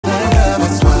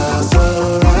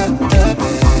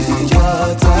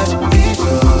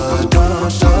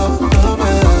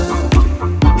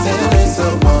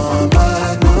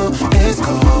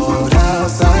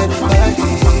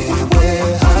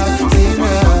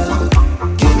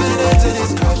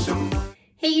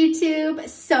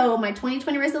my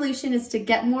 2020 resolution is to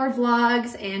get more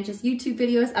vlogs and just YouTube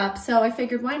videos up. So I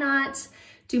figured why not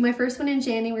do my first one in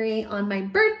January on my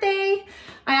birthday.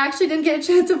 I actually didn't get a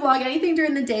chance to vlog anything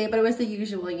during the day, but it was the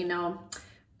usual, you know,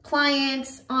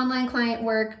 clients, online client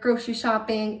work, grocery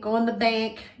shopping, going to the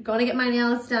bank, going to get my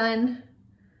nails done.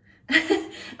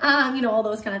 You know, all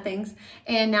those kind of things.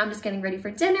 And now I'm just getting ready for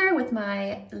dinner with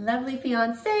my lovely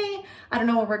fiance. I don't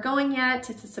know where we're going yet.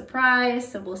 It's a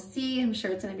surprise, so we'll see. I'm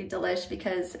sure it's gonna be delish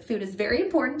because food is very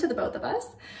important to the both of us.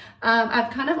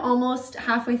 I've kind of almost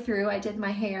halfway through. I did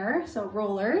my hair, so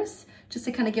rollers, just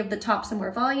to kind of give the top some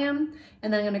more volume.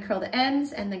 And then I'm gonna curl the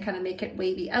ends and then kind of make it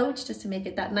wavy out just to make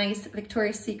it that nice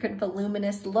Victoria's Secret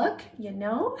voluminous look, you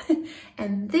know?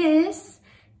 And this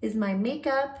is my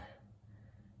makeup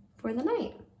for the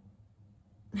night.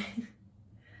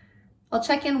 I'll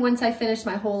check in once I finish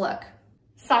my whole look.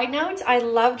 Side note, I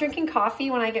love drinking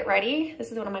coffee when I get ready.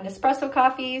 This is one of my Nespresso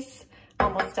coffees.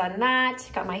 Almost done that.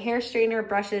 Got my hair straightener,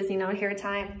 brushes, you know, hair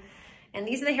time. And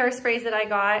these are the hairsprays that I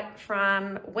got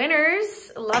from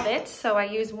Winners. Love it. So I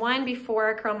use one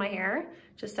before I curl my hair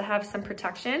just to have some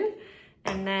protection.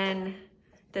 And then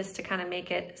this to kind of make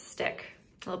it stick.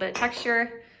 A little bit of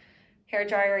texture. Hair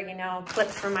dryer, you know,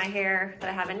 clips for my hair that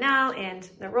I have in now, and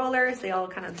the rollers, they all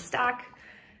kind of stack,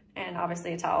 and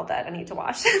obviously a towel that I need to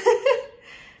wash.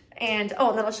 And oh,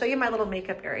 and then I'll show you my little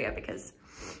makeup area because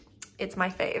it's my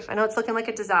fave. I know it's looking like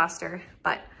a disaster,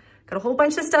 but got a whole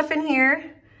bunch of stuff in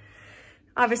here.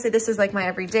 Obviously this is like my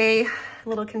everyday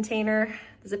little container.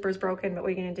 The zipper's broken, but what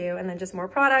are you gonna do? And then just more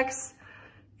products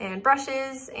and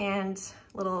brushes and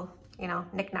little, you know,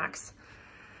 knickknacks.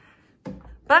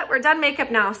 But we're done makeup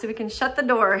now, so we can shut the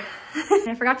door.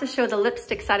 I forgot to show the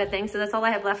lipstick side of things, so that's all I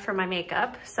have left for my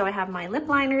makeup. So I have my lip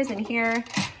liners in here.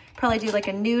 Probably do like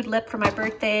a nude lip for my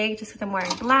birthday, just because I'm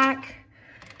wearing black.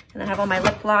 And then I have all my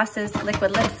lip glosses,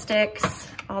 liquid lipsticks,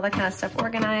 all that kind of stuff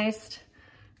organized.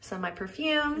 Some of my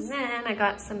perfumes. And then I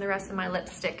got the rest of my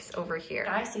lipsticks over here.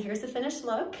 Guys, so here's the finished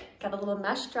look. Got a little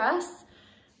mesh dress,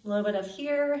 a little bit of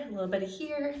here, a little bit of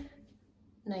here.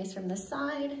 Nice from the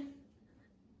side.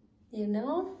 You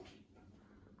know?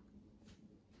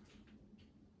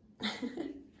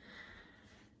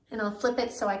 And I'll flip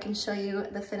it so I can show you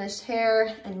the finished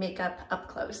hair and makeup up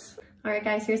close. All right,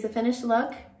 guys, here's the finished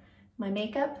look. My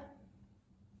makeup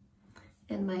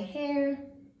and my hair.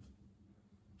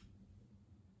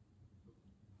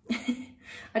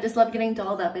 I just love getting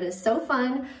dolled up. It is so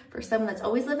fun for someone that's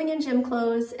always living in gym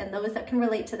clothes and those that can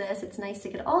relate to this. It's nice to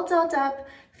get all dolled up,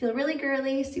 feel really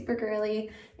girly, super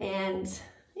girly, and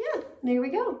yeah, there we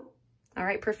go. All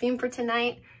right, perfume for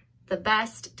tonight. The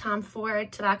best, Tom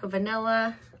Ford Tobacco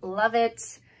Vanilla. Love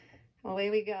it. Away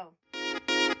we go.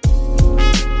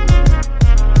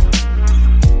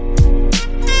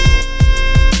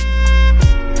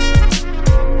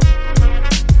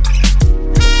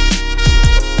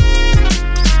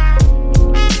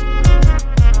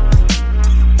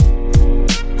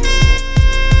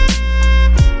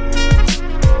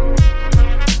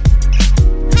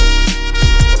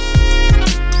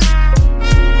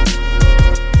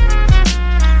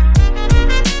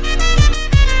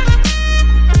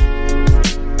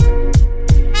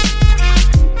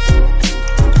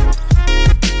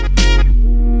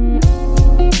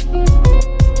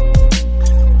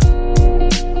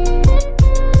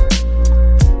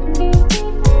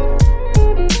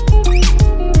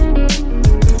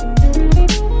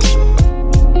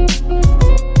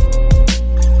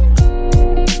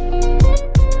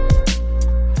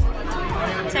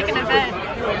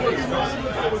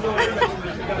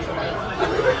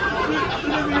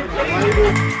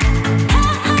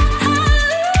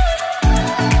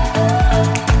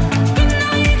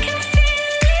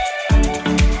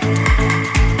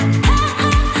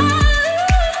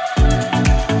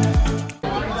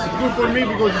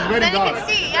 Because it's very dark. You can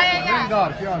see, yeah. Very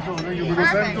dark, yeah. So then you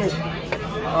present to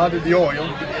add the oil.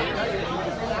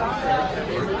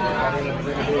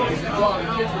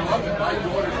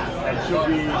 It should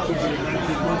be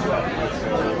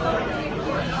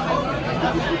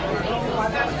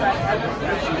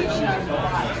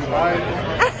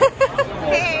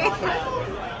Hey.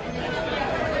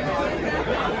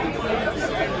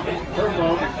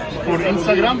 For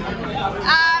Instagram?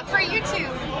 For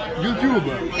YouTube. YouTube?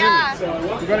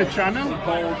 Yeah. You got a channel?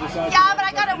 Yeah, but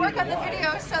I gotta work on the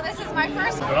video, so this is my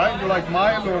first one. Right? You like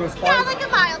mild or spicy? Yeah, like a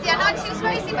mild. Yeah, not too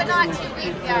spicy, but not too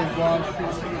weak. Yeah.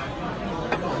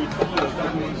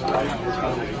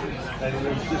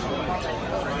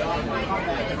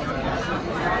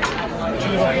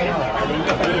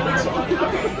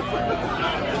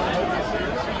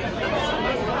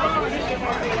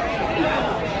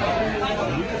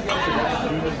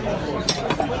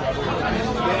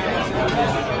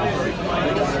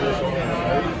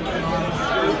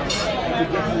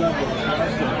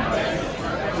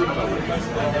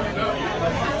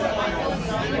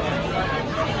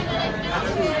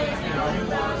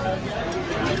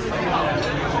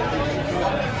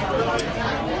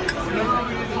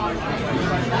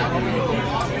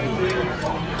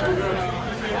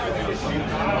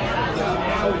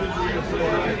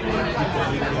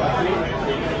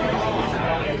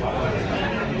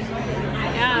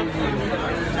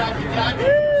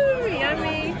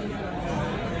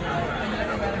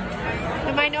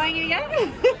 yet?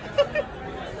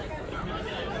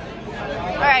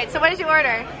 All right, so what did you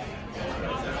order?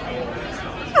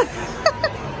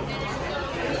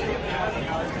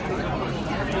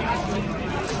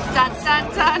 Dun, dun,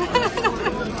 dun.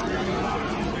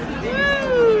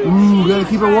 Ooh, gotta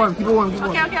keep it warm, keep it warm, keep it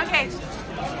warm. Okay, okay, okay.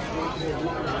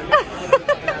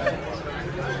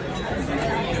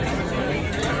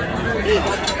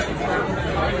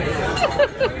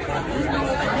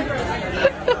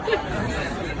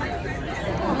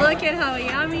 Look at how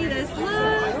yummy this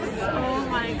looks. Oh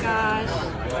my gosh.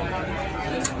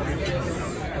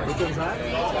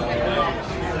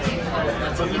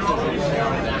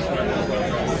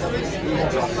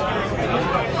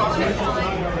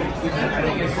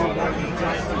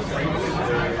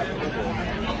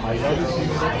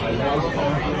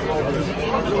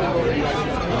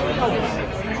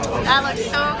 That looks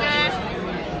so good.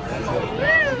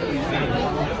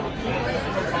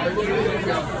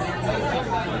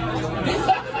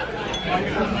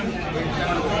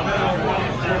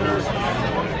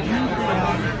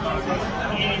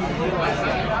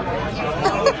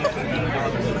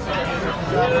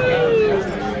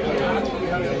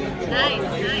 Nice,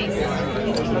 nice.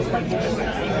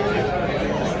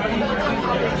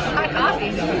 Hot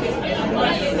coffee.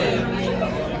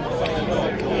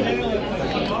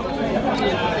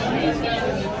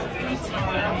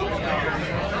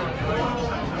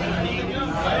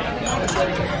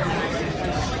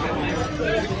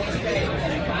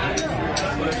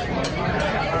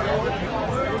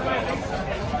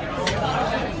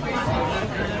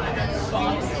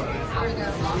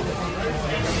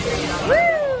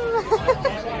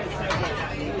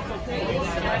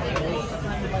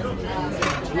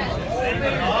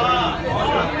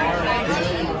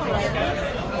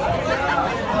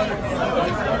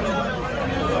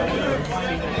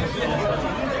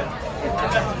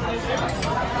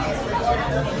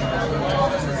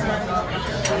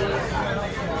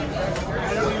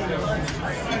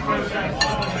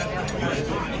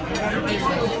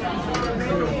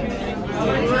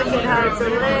 Look at how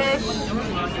delish.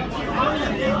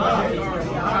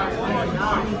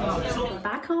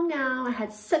 Back home now. I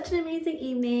had such an amazing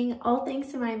evening. All thanks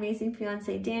to my amazing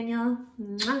fiance, Daniel.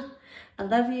 Mwah. I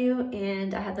love you,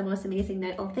 and I had the most amazing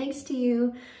night. All thanks to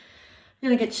you. I'm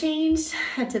gonna get changed,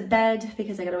 head to bed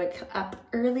because I gotta wake up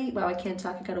early. Well, I can't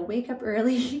talk, I gotta wake up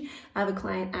early. I have a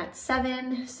client at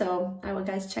 7, so I will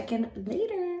guys check in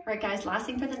later. All right guys, last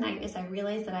thing for the night is I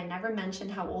realized that I never mentioned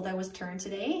how old I was turned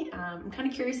today. I'm kind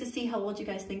of curious to see how old you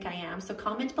guys think I am. So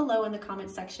comment below in the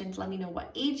comment section to let me know what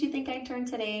age you think I turned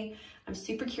today. I'm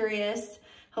super curious.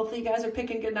 Hopefully you guys are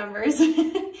picking good numbers.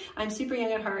 I'm super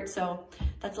young at heart, so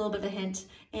that's a little bit of a hint.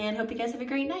 And hope you guys have a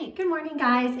great night. Good morning,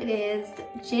 guys. It is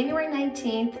January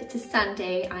 19th. It's a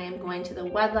Sunday. I am going to the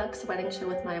Wedluxe Wedding Show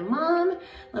with my mom.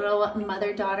 Little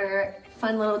mother-daughter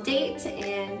fun little date.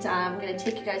 And I'm gonna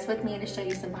take you guys with me to show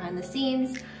you some behind the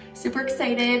scenes. Super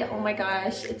excited. Oh my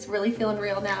gosh, it's really feeling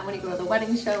real now when you go to the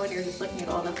wedding show and you're just looking at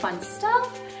all the fun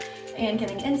stuff and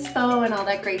getting inspo and all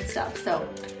that great stuff. So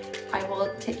I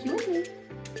will take you with me.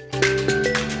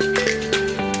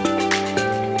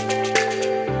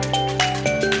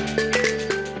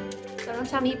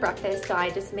 Time to eat breakfast, so I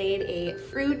just made a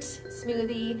fruit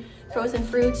smoothie, frozen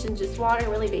fruits and just water,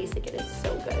 really basic. It is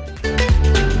so good.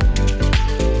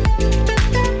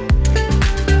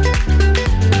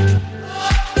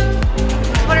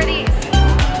 What are these?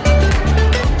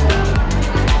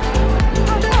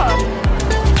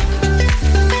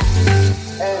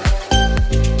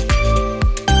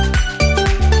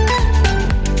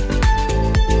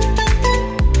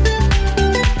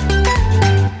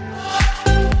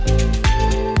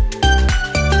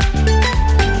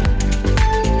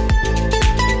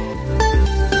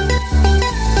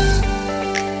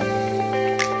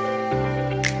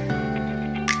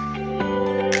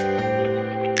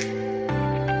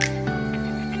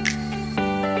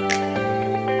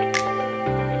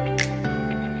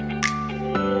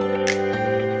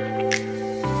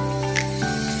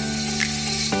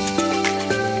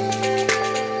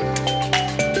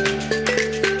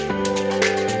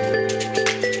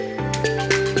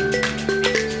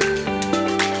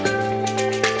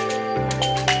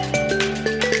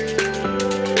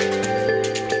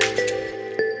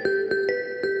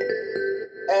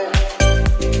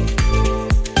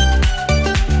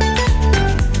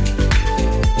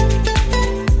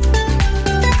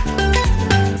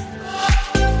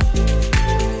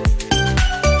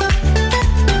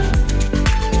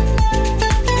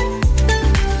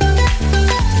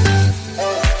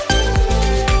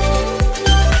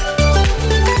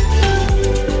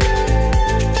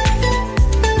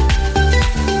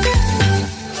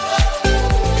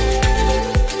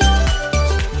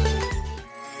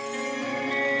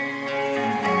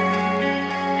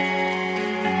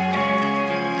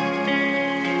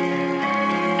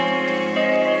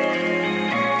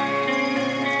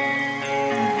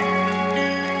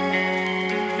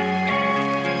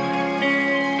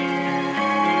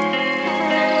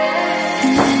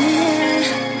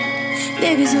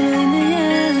 Baby, solo dime ya,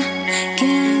 ¿qué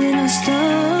hay de los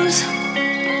dos?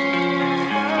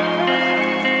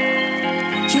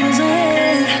 Quiero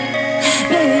saber,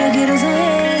 baby, yo quiero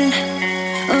saber.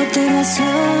 Otra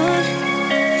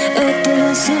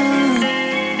razón,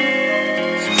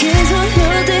 que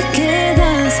solo te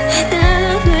quedas,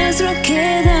 nada nuestro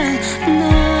queda,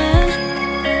 nada.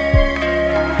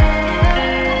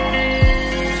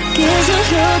 Que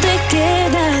solo te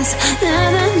quedas,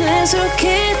 nada nuestro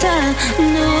queda,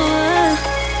 no.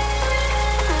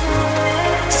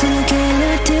 Solo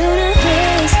quédate una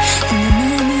vez en la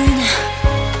mañana.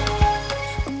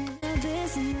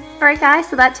 Alright guys,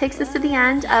 so that takes us to the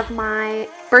end of my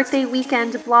birthday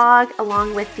weekend vlog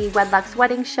along with the Wedluxe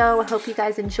Wedding Show. I hope you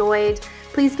guys enjoyed.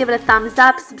 Please give it a thumbs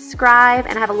up, subscribe,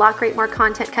 and I have a lot more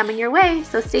content coming your way,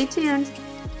 so stay tuned.